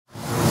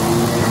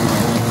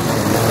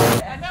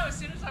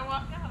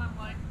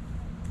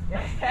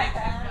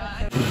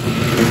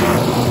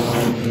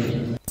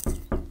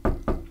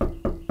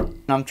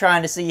I'm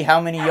trying to see how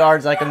many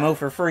yards I can mow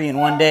for free in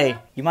one day.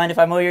 You mind if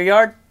I mow your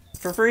yard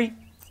for free?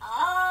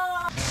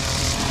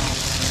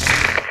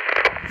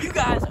 You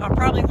guys are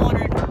probably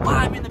wondering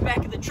why I'm in the back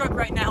of the truck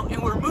right now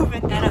and we're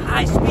moving at a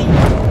high speed.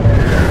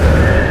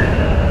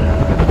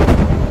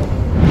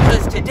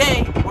 Because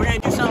today we're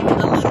going to do something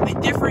a little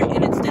bit different,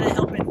 and instead of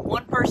helping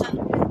one person,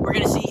 we're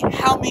going to see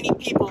how many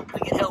people we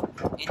can help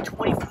in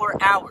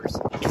 24 hours.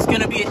 It's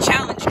going to be a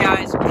challenge,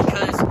 guys,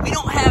 because we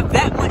don't have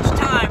that much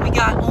time. We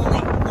got only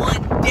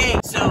one day.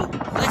 So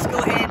let's go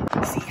ahead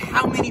and see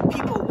how many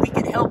people we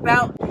can help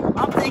out.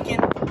 I'm thinking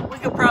we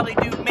could probably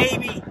do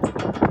maybe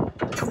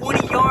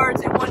 20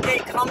 yards in one day.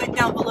 Comment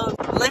down below.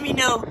 Let me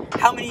know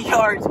how many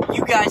yards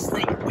you guys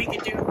think we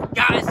could do.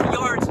 Guys, the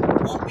yards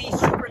won't be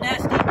super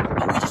nasty,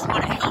 but we just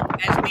want to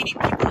help as many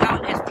people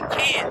out as we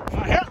can.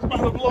 My hair's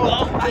about to blow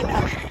off. I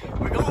know.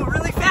 We're going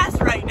really fast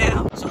right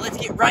now. So let's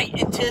get right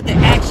into the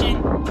action.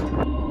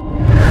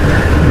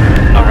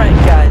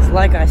 Alright guys,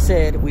 like I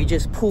said, we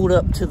just pulled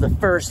up to the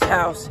first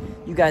house.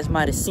 You guys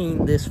might have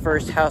seen this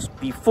first house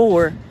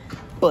before,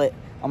 but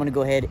I'm gonna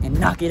go ahead and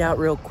knock it out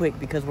real quick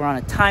because we're on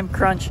a time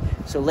crunch.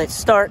 So let's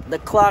start the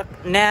clock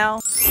now.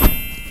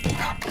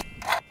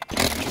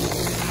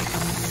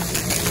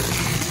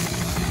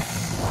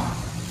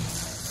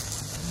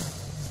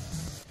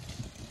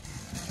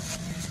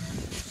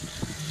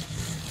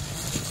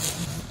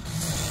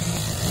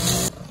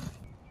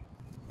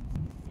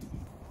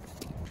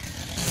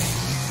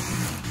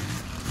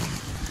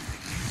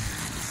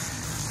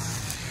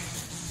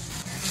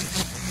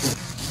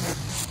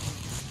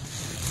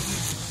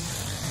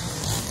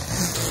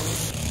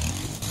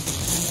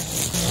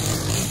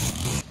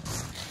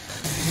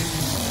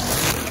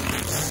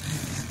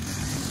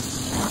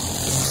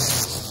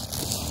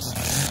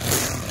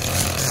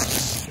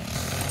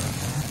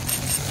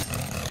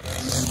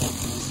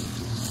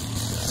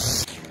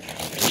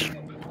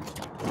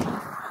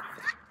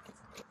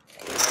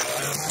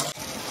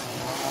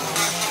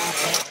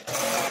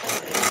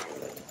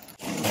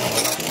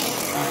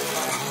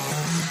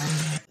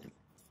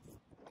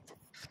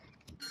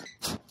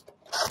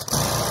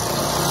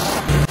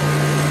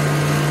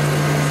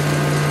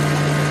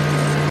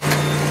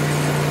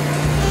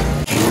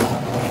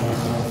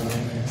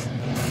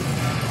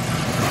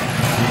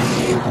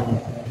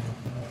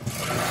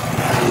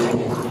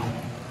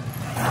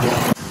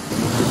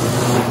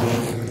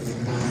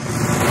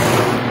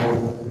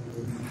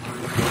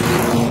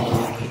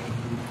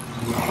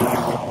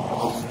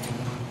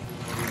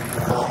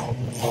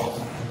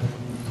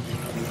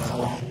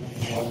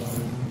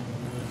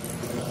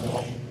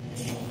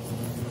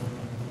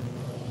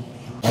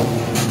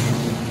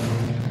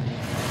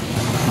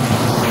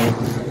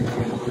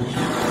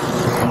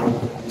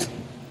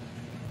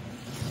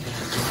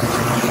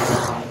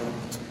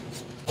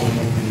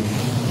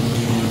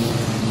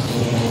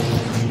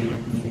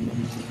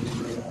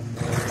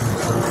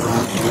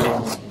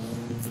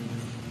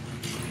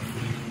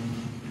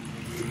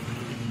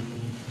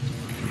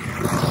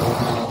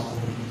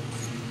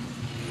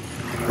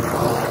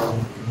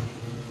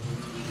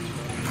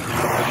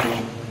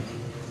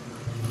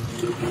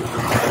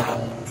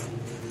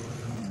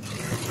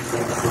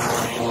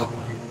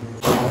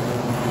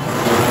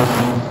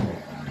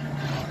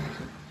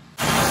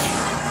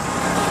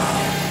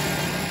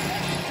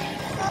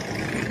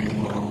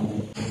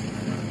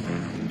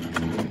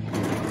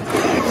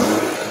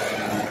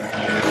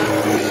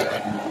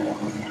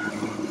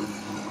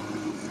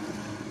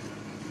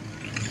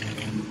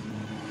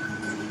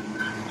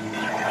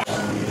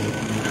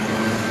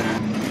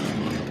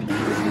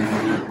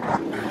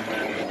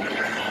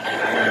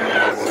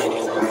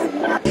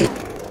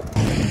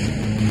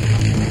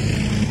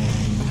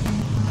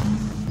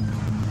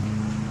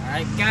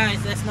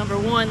 Guys, that's number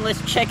one.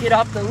 Let's check it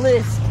off the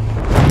list.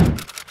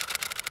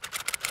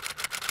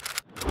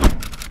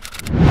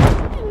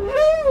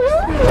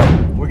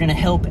 We're gonna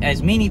help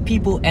as many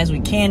people as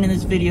we can in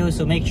this video,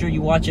 so make sure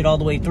you watch it all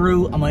the way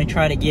through. I'm gonna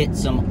try to get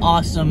some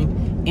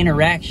awesome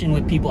interaction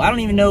with people. I don't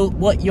even know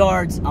what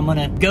yards I'm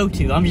gonna go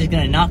to. I'm just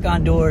gonna knock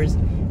on doors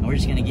and we're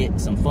just gonna get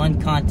some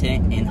fun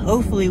content, and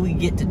hopefully we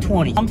get to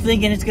 20. I'm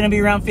thinking it's gonna be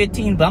around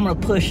 15, but I'm gonna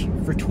push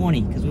for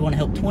 20 because we want to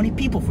help 20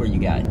 people for you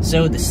guys.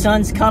 So the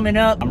sun's coming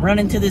up. I'm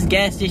running to this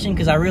gas station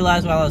because I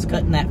realized while I was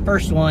cutting that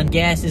first one,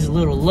 gas is a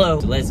little low.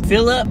 So let's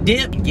fill up,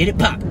 dip, and get it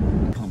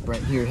popping. Pump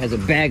right here has a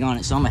bag on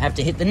it, so I'm gonna have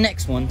to hit the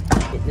next one.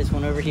 Hit this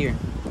one over here.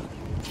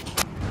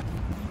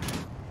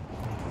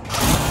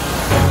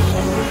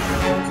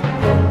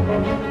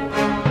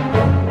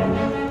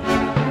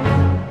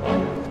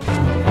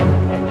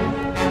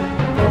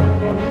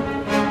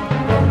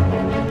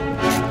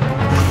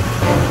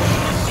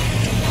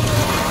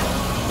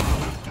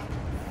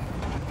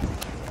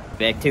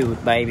 Back to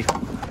it, baby.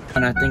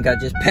 And I think I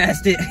just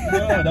passed it.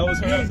 Yeah, that was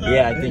her.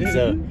 Yeah, I think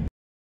so.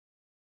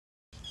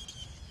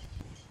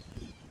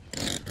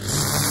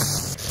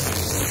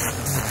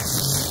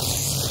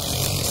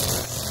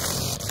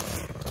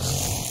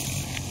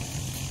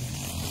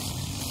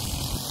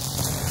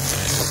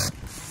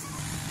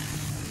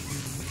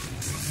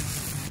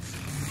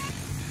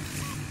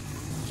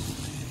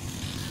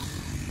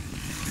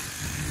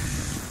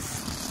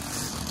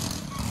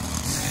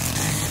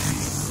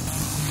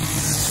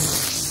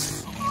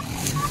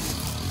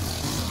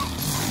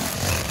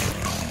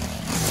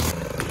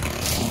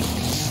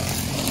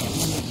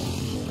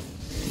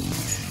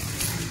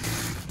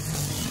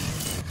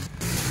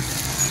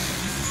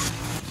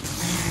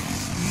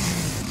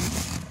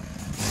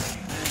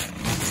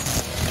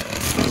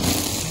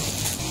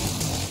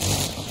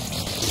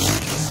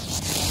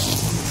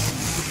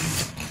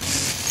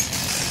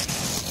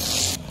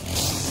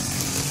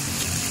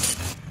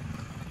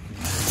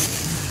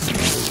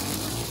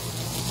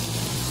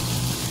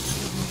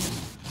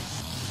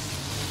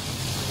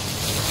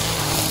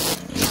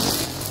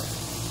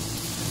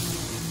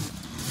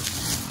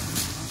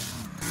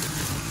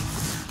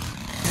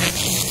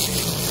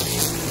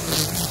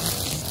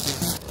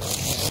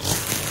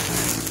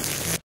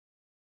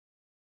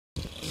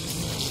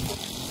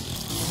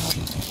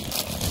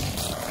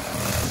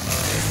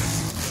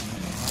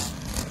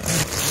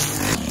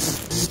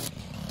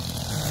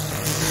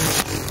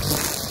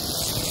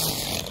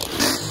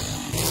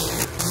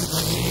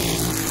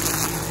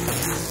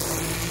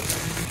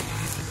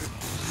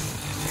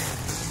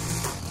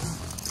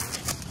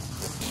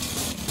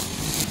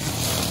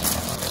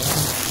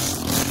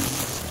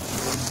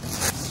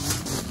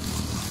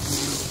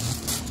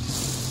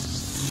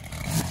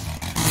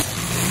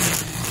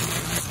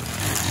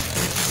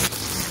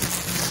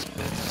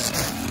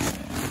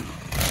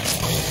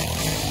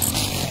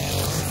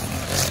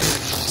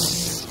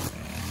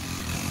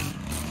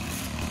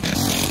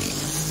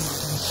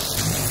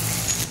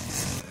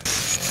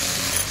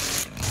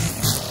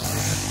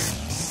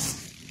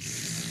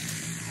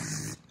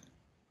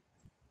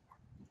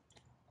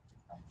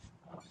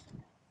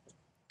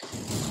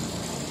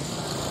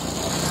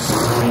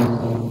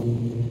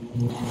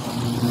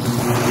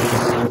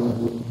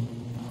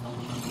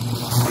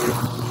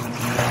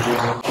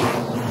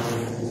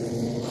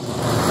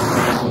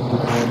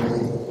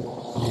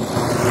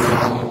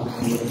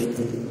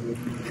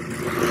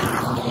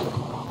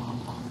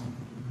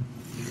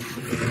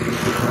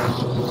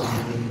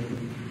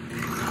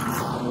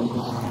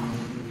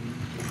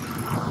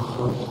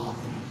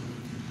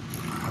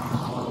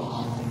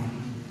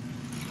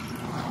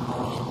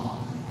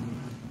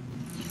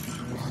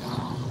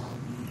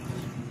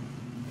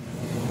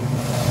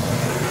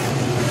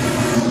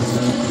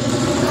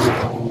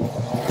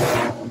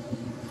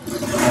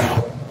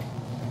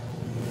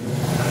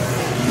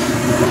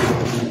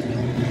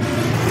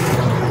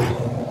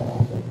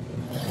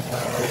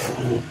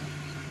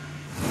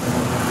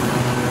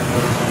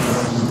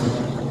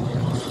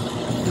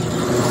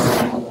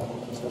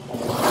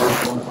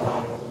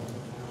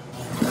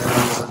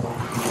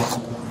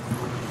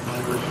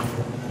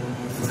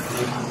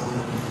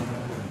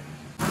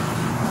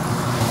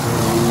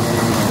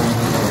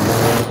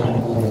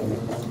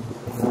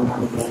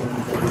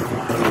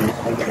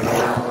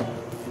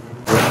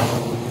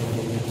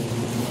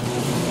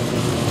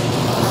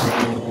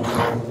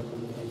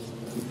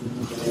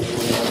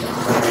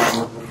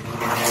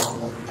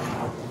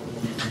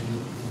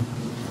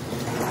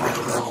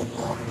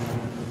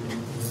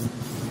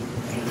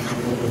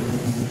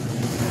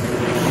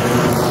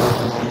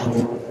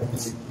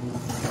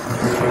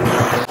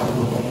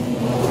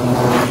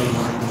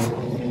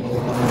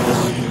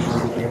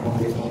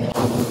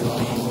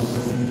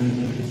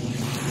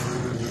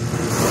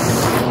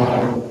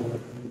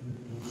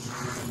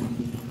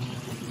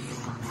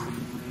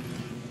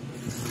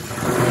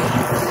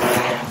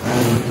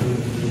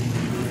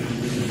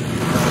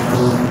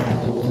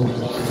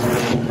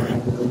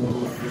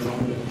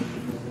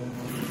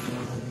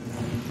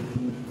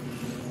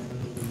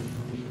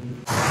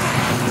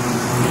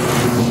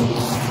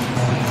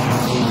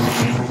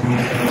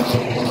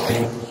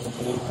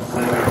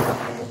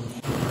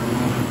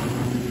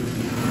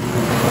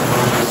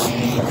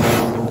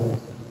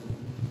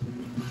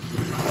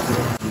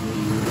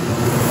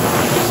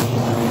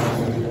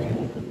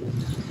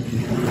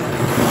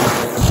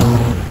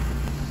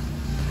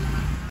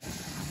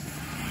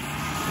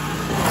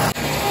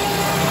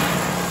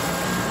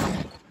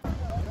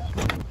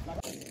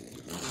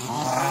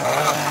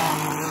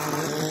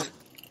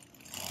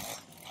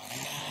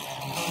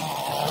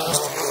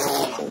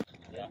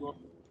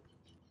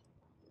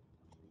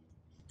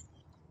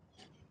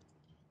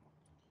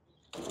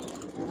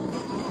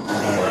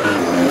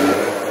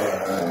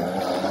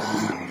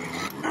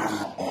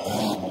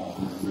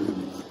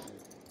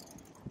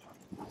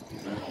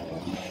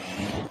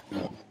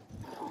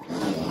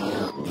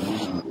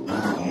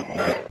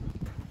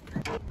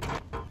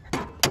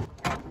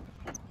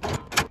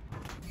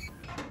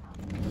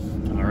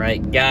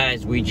 Alright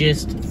guys, we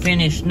just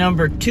finished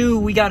number 2.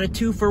 We got a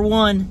 2 for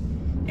 1.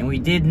 And we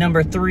did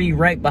number 3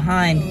 right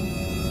behind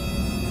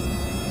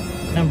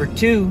number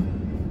 2.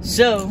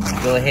 So,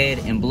 go ahead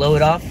and blow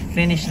it off,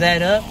 finish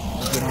that up,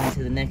 get on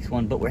to the next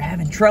one. But we're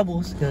having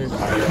troubles because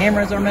our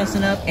cameras are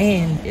messing up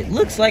and it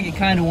looks like it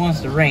kind of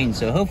wants to rain.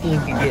 So hopefully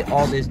we can get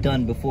all this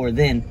done before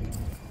then.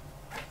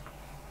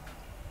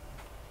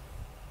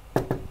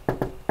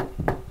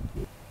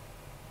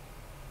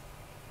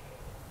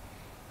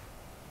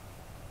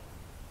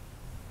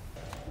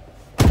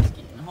 It's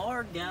getting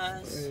hard,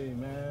 guys. Hey,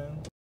 man.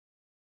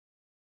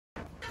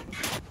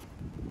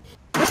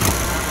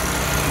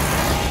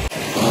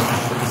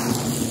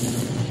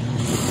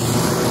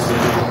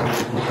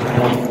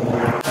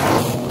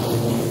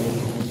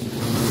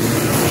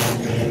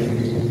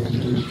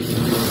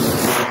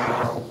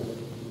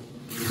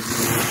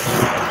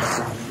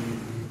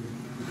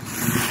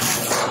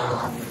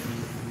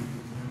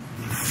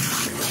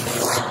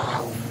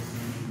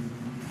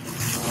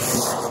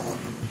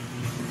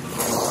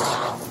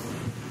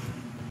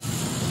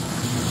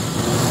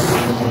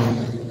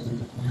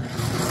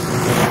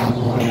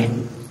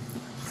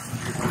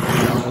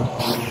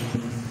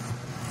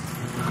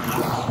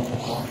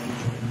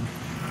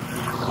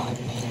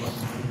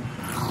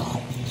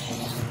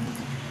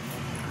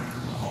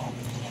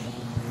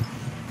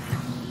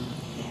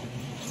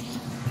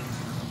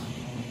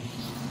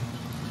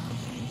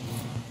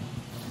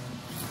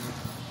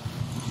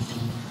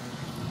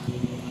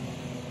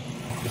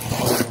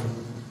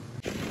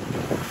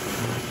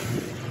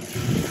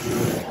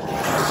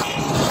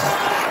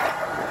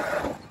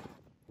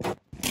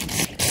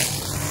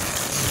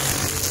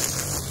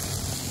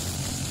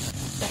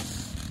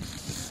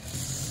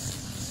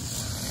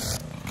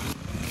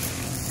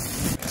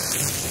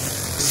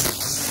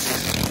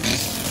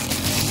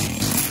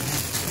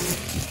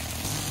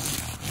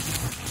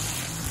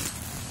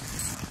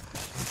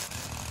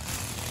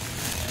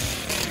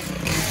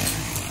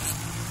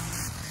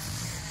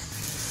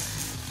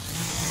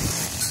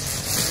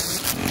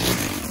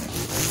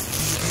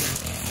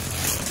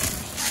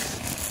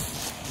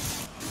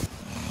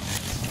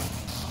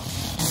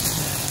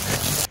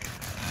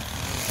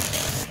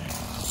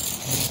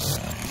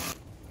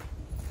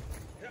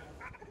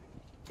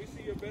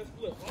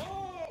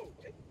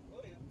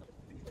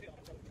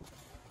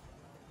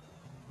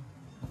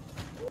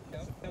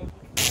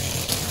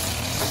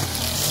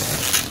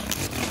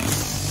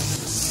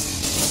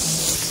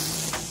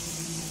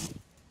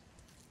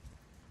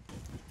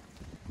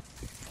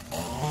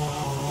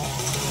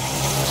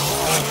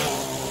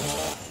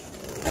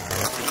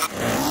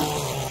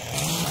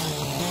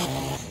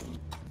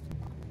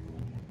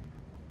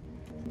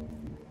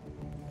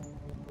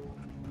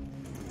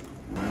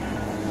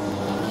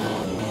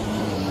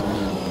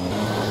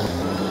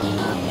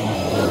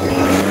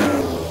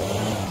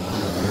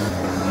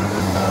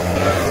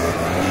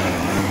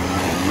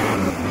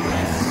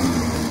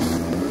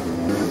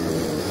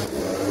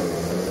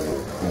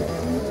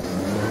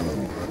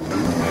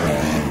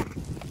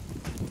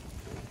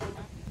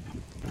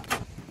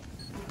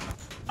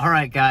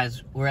 right,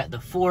 guys, we're at the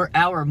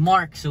 4-hour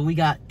mark, so we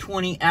got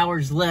 20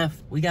 hours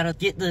left. We gotta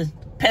get the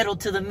pedal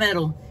to the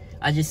metal.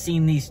 I just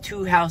seen these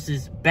two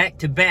houses back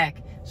to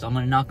back, so I'm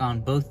gonna knock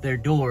on both their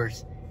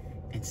doors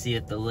and see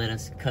if they'll let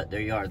us cut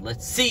their yard.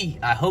 Let's see.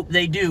 I hope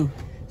they do.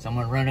 So I'm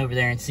gonna run over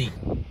there and see.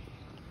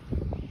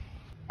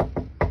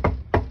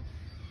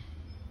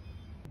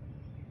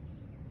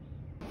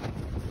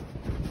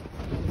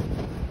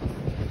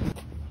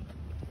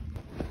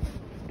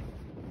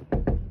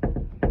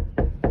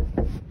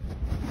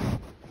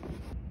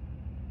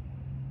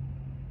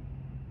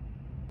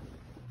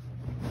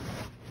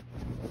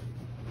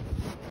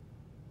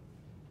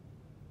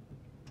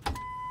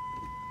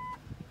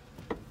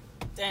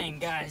 Dang,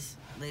 guys,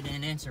 they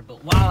didn't answer.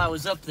 But while I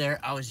was up there,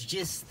 I was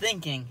just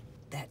thinking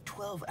that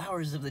 12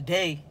 hours of the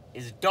day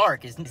is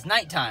dark. It's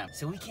nighttime,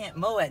 so we can't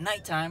mow at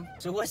nighttime.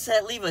 So what's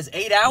that leave us,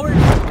 8 hours?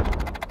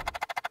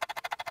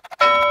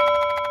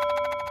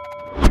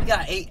 We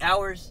got 8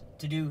 hours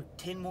to do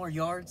 10 more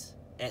yards,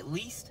 at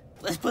least.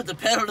 Let's put the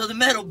pedal to the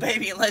metal,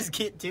 baby, and let's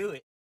get to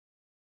it.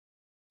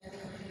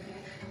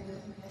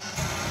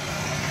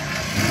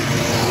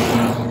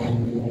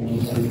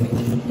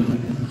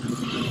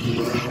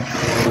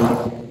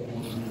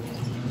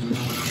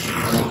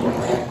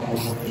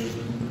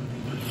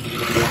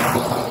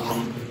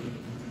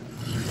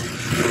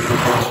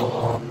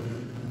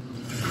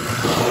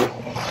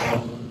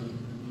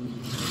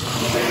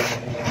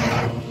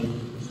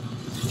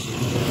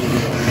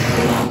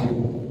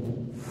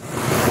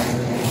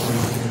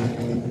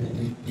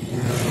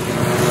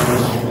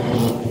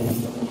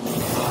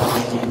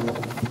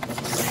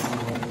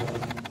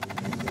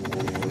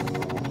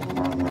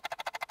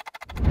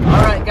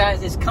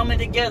 Guys, it's coming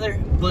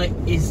together, but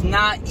it's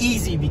not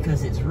easy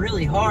because it's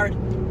really hard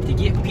to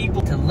get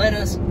people to let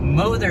us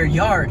mow their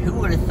yard. Who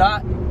would have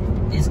thought?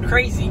 It's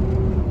crazy.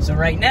 So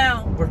right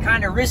now we're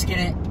kind of risking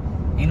it,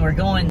 and we're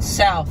going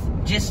south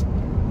just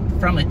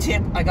from a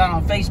tip I got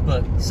on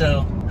Facebook.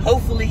 So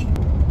hopefully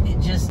it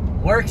just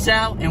works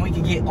out and we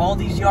can get all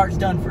these yards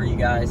done for you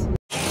guys.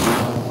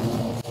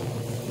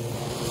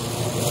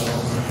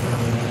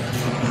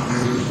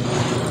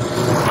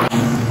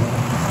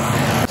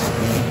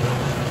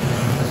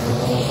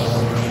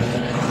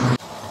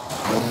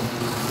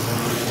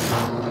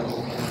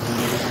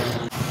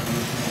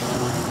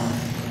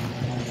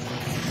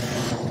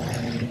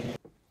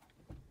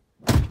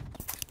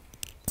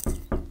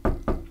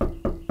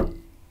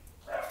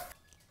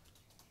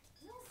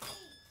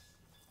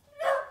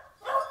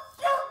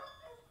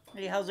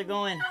 Hey, how's it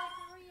going?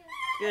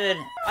 Good.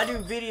 I do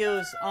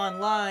videos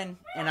online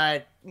and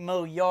I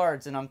mow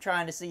yards, and I'm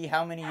trying to see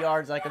how many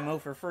yards I can mow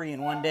for free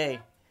in one day.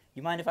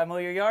 You mind if I mow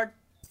your yard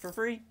for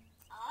free?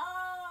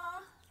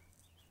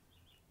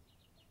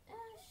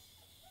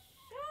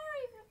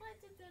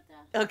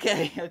 Sure,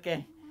 okay,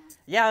 okay.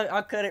 Yeah,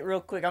 I'll cut it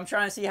real quick. I'm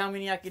trying to see how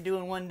many I could do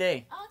in one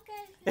day.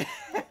 Okay.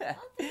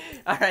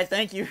 All right,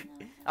 thank you.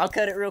 I'll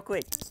cut it real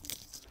quick.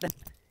 We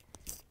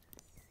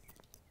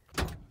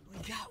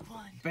got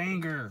one.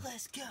 Banger.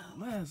 Let's go.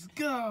 Let's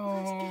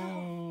go. Let's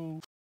go.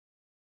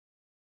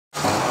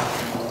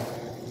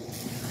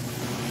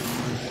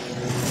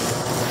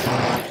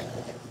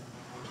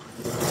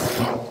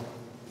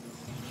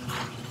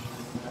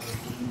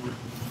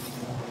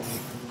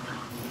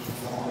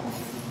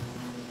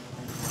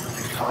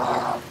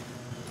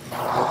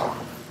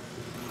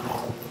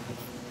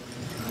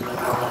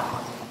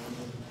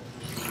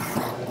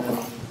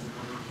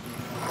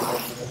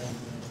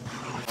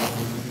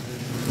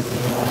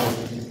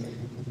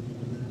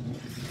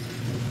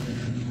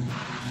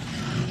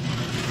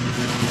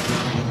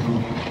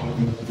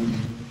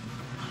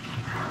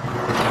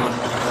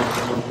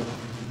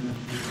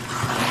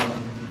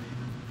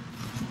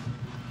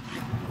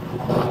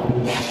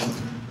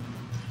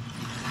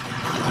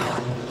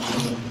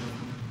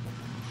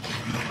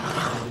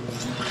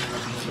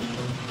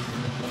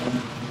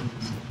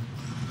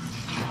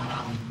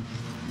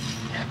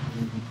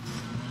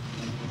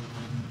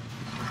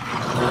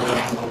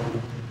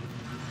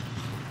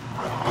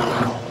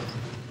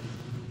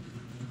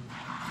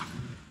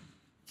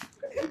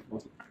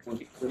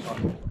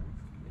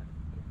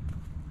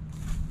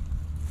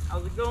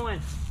 How's it going?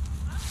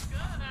 That's good.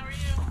 How are you?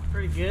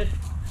 Pretty good.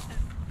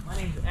 My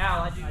name's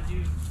Al. I do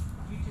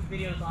YouTube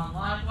videos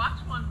online. I've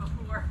watched one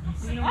before. You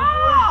seen them before?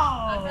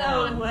 Oh!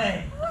 No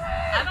way.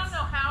 I don't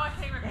know how I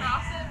came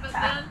across it,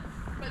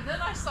 but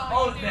then I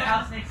saw you the doing,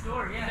 house next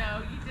door, yeah. You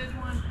know, you did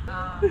one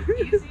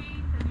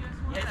easy, the newest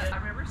one. Yeah. I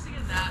remember seeing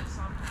that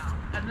somehow,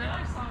 and then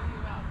I saw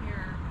you out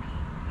here.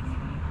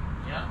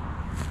 Yep.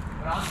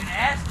 What I was going to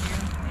ask you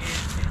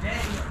is today,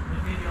 the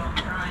video I'm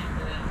trying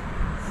to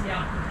see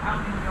how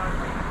many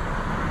yards I can.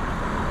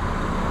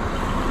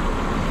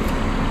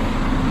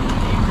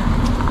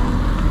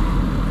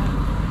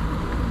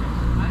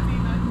 I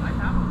mean, I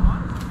have a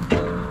lot.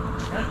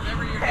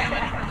 Whatever you're doing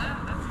for that,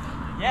 that's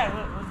fine. Yeah,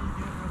 we'll just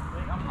do it real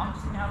quick. I'm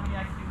seeing how many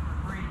I can do for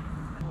free.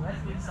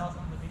 That's good to saw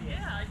some of the videos.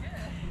 Yeah, I did.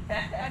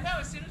 I know.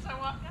 As soon as I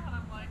walked out,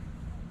 I'm like,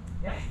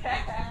 That's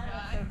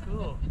so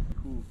cool.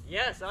 Cool.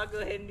 Yes, I'll go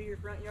ahead and do your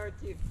front yard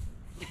too.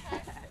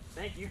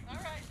 Thank you. All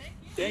right, thank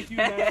you. Thank you,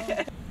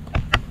 man.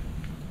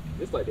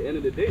 It's like the end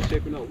of the day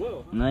shaping up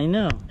well. Huh? I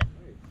know.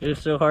 It was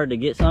so hard to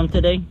get some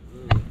today.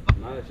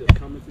 Now it's just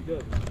coming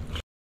together.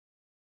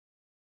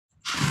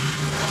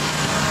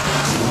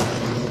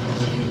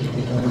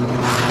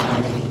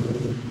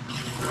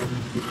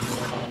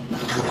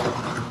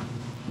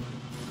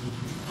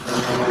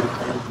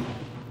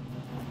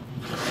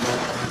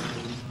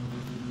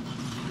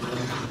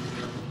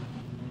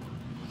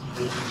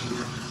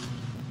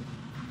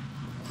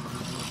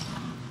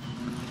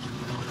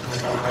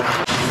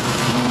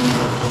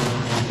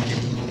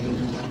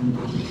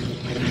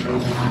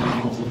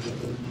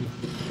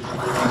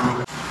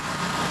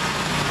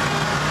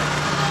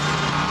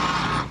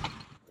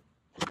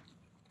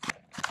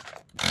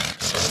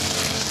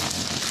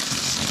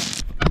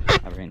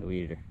 The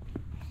weed eater.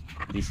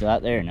 Is he still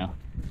out there or no?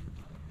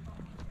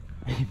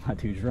 My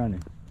dude's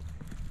running.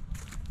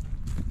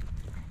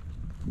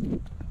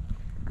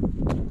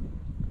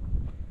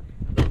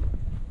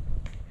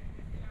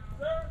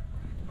 Sir!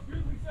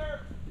 Excuse me, sir!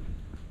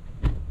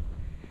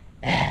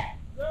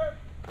 Sir!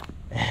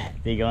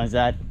 Did he go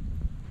inside?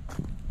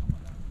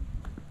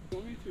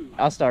 Want me to?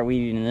 I'll start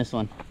weed eating this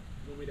one.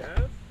 Want me to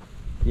ask?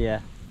 Yeah.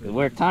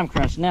 We're time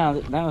crunch now.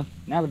 Now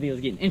the video's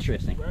getting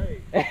interesting.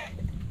 Right. I'm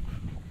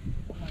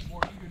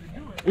more eager to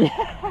do it.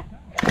 Yeah.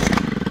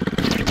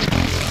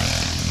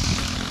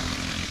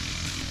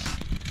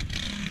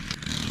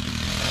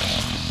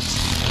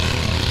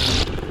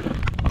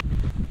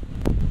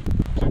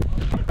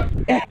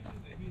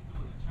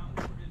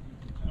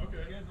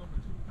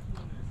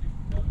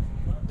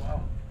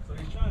 Wow. So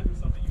he's trying to do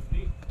something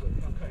unique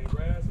with cutting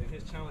grass, and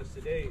his challenge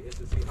today is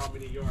to see how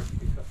many yards he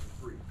can cut for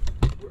free.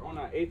 We're on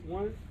our 8th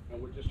one,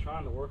 and we're just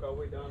trying to work our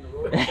way down the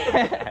road.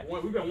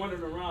 We've been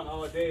wandering around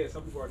all day, and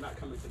some people are not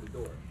coming to the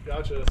door.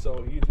 Gotcha.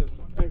 So he just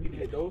wondering if he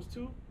get those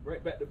two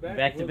right back to back.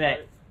 Back to back.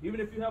 Like, even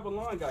if you have a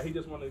lawn guy, he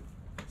just want to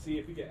see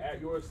if you can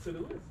add yours to the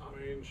list. I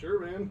mean, sure,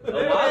 man.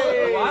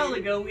 A while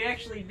ago, we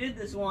actually did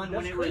this one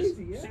when That's it was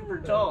crazy, yeah. super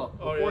tall.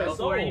 Oh, yeah.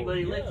 Before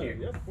anybody lived here.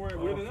 Yeah, before it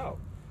went out.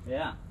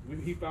 Yeah.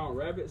 He found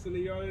rabbits in the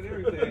yard and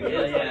everything.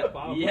 Yeah. Like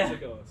 5 months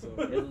ago. So.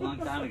 It was a long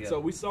time ago. So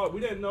we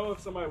didn't know if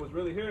somebody was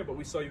really here, but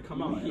we saw you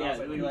come out. And I Yeah,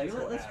 was we were like,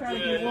 let's try to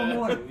Yeah, get one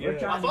more. yeah. We're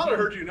trying I to thought I get-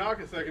 heard you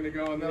knock a second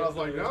ago, and then I was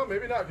like, no,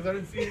 maybe not, because I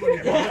didn't see you when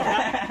you came.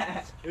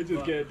 It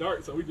just get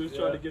dark, so we just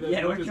try to get as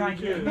Yeah, much we're as trying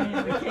we to get as many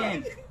as we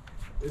can.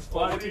 It's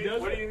Well, fun what, if he do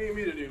does you need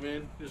me to do,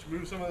 man? Just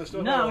move some of this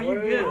stuff No, out of the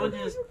you're way, good. or- We'll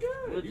just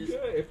You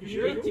good. If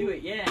you get to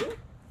it. Yeah.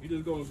 You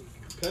just gonna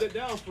cut it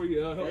down for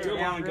you. Help Cut your it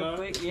down line real guy.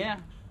 quick. Yeah.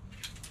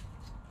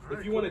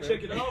 If you want to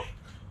check it out,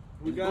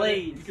 we got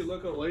Blades. it. You can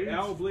look up Blades?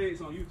 Al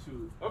Blades on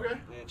YouTube Okay.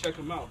 and check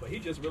them out. But he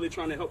just really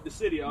trying to help the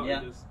city out Yeah.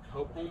 and just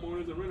help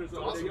homeowners and renters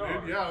out Awesome, their man.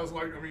 yard. Yeah, I was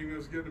like, I mean, it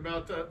was getting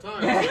about that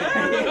time. Yeah.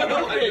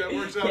 That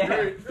works out Yeah.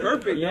 great.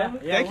 Perfect. Yeah. man.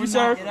 Yeah. Thank we'll you,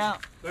 sir. knock it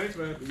out. Thanks,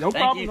 man. No Thank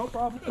problem. you. No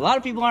problem. A lot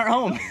of people aren't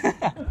home.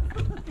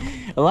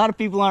 A lot of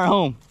people aren't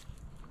home.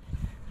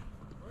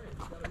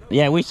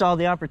 Yeah, we saw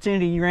the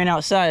opportunity. You ran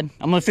outside.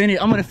 I'm gonna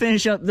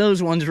finish up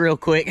those ones real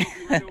quick,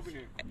 Right over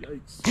here.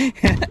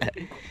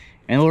 Yikes.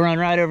 and we'll run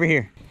right over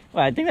here.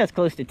 Well, I think that's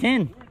close to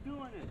 10. We're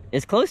doing it.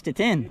 It's close to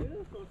 10. It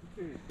is close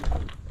to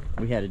 10.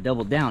 We had to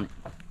double down it.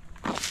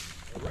 All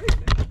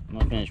right, man. I'm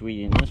gonna finish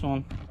weeding this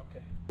one.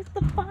 Okay. It's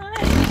the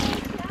fine.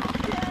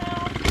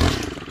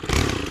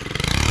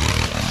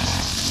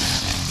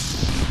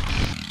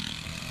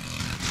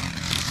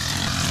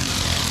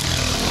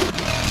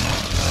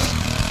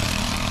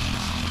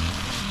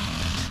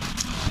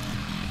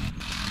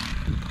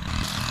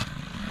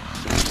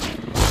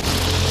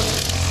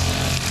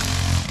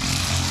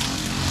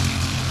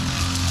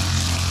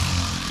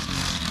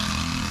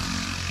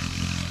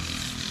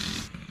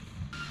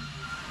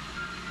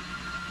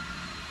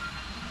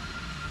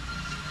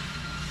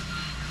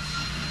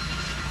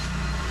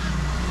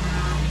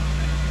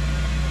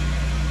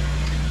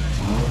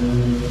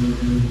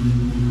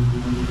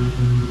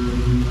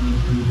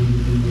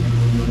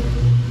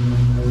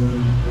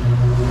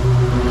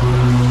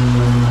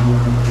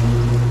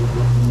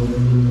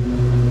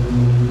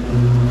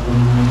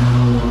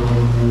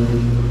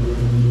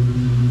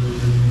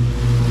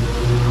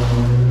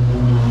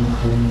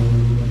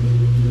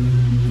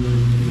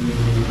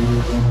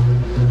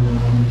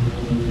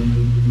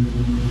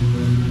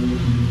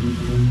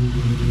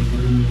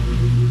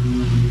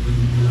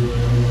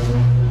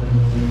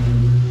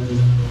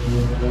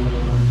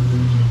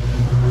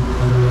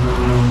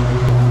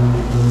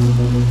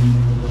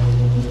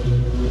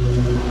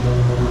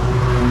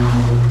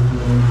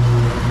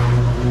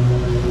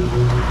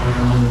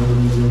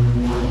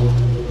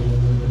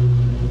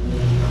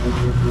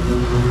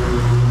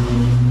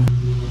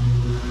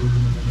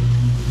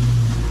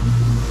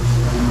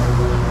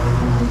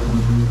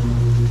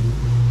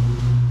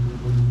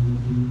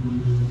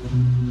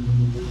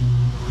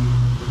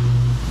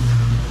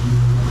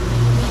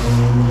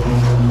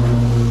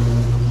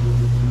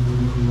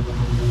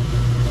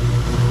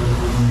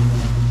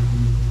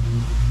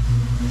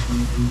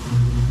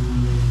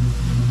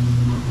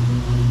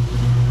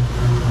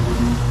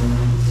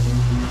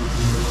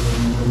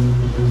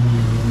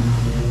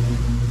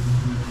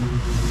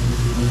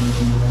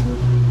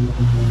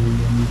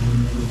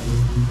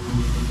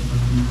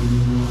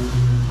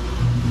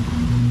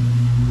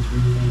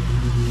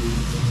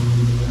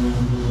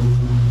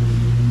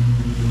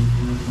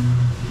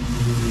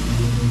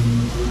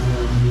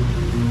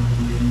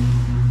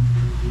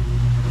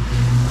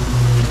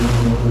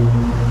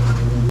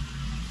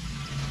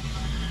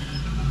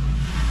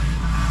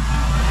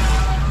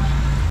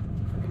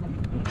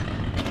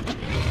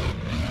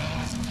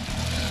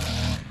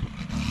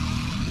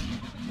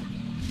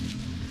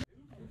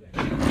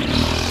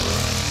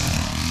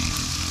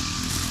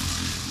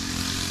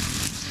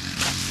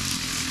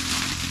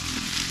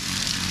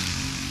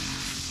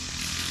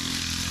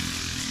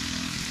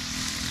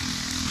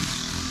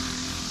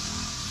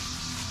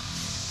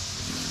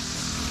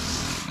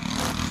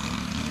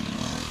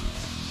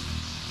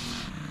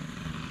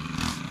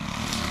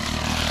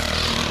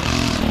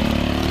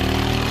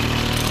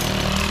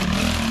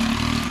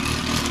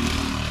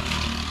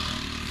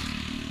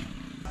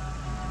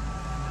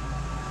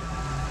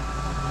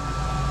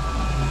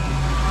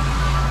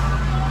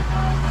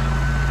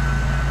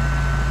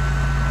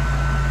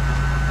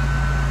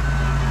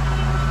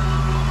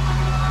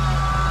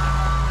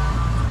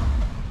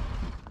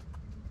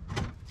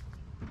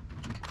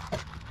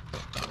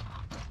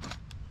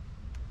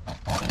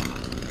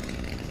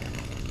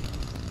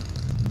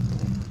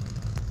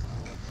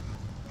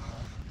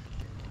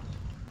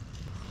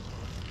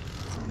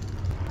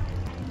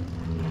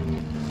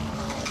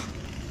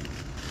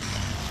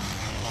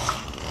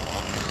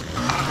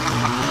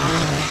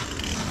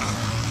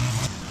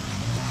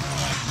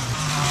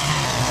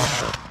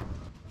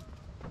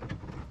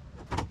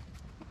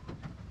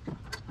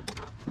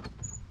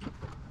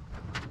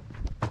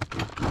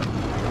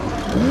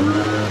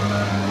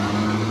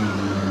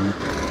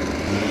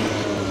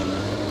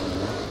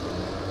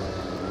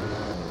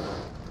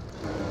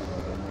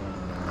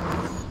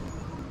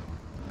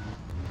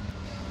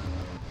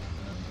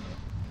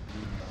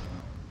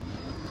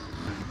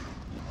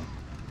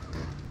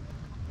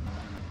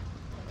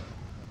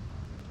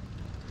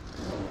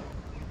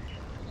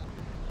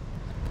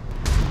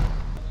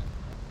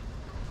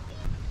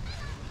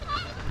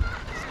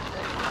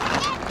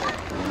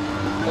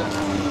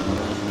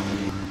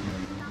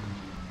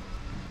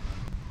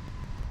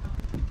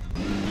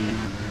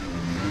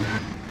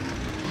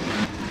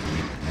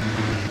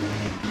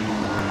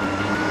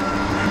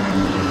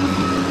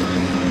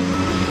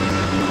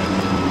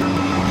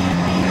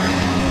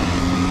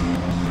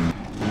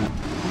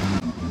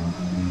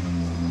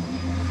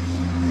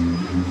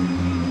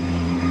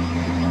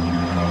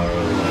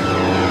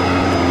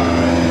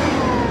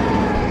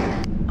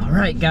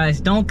 Alright guys,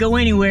 don't go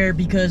anywhere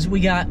because we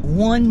got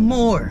one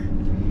more.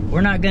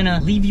 We're not gonna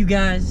leave you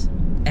guys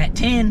at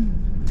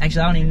 10.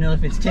 Actually, I don't even know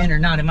if it's 10 or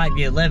not. It might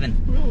be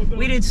 11.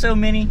 We did so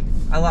many,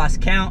 I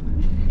lost count.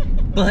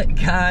 But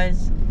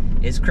guys,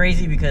 it's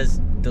crazy because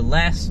the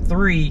last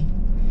 3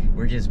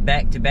 were just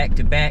back to back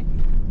to back.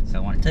 So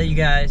I want to tell you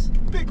guys,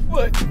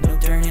 Bigfoot. No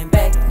turning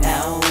back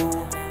now.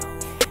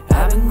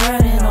 I've been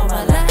running all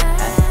my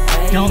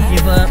life. don't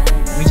give up.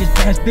 We just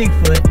passed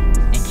Bigfoot.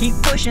 And keep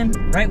pushing.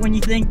 Right when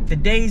you think the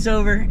day's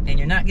over and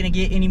you're not gonna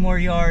get any more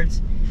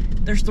yards,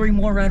 there's 3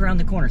 more right around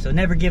the corner. So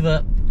never give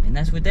up. And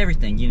that's with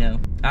everything, you know.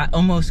 I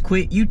almost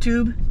quit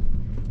YouTube,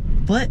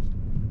 but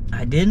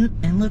I didn't,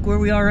 and look where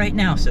we are right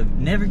now. So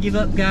never give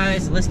up,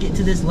 guys. Let's get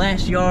to this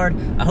last yard.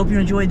 I hope you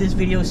enjoyed this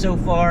video so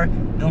far.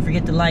 Don't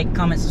forget to like,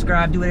 comment,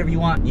 subscribe, do whatever you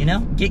want, you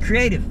know? Get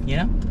creative, you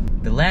know?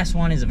 The last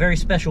one is a very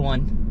special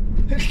one.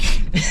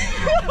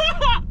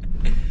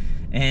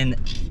 And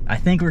I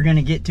think we're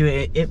gonna get to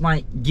it. It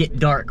might get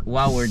dark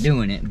while we're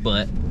doing it,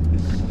 but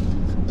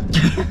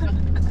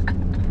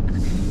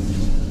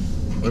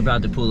we're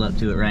about to pull up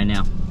to it right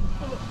now.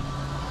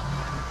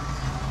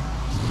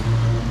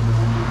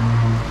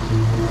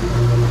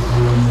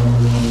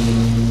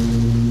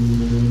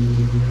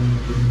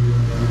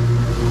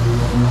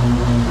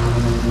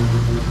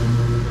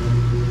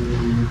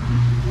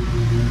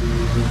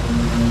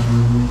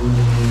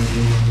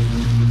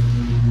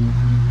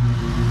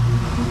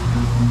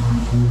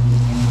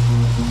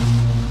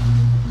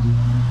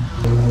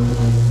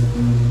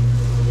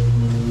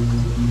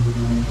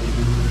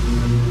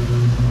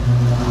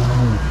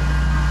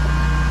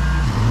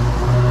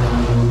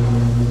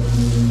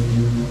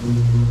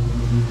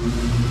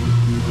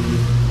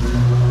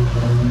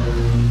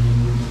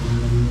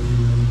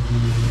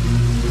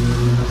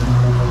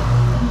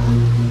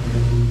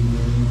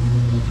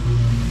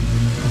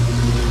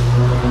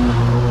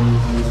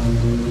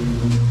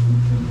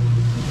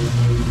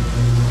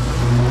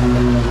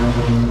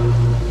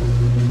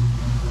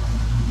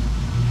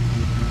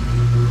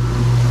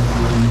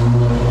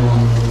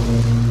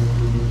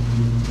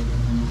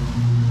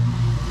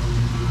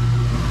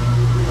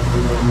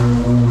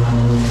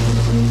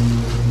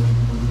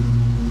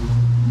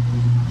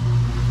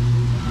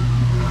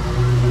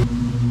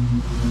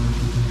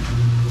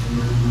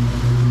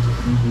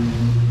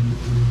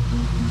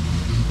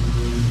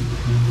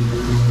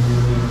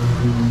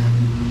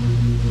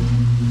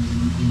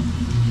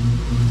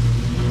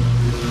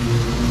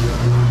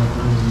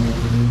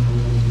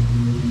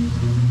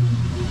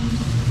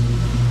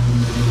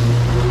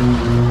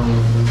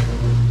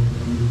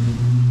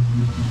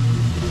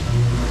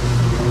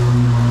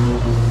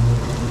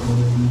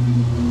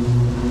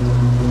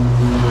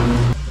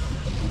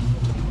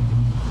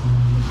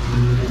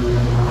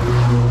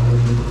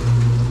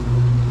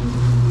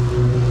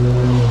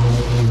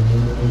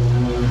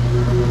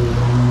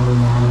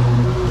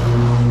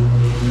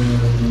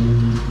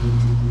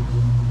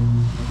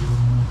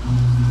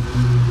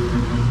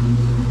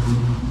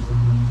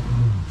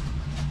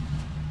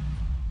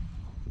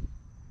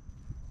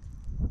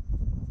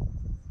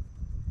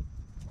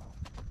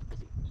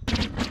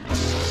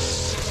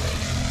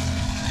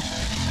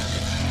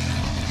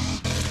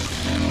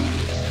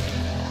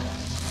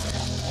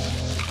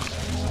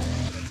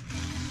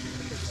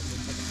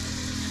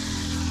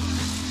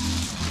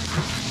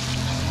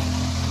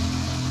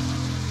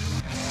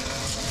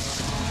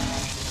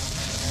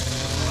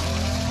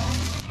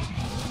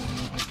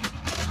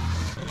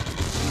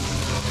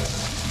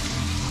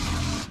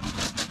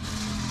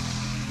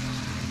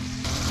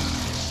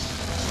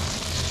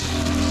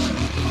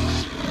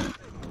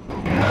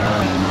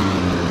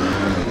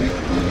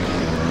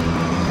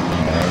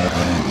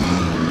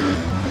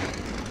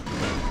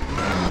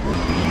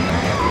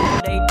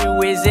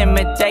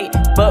 imitate,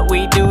 but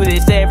we do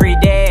this every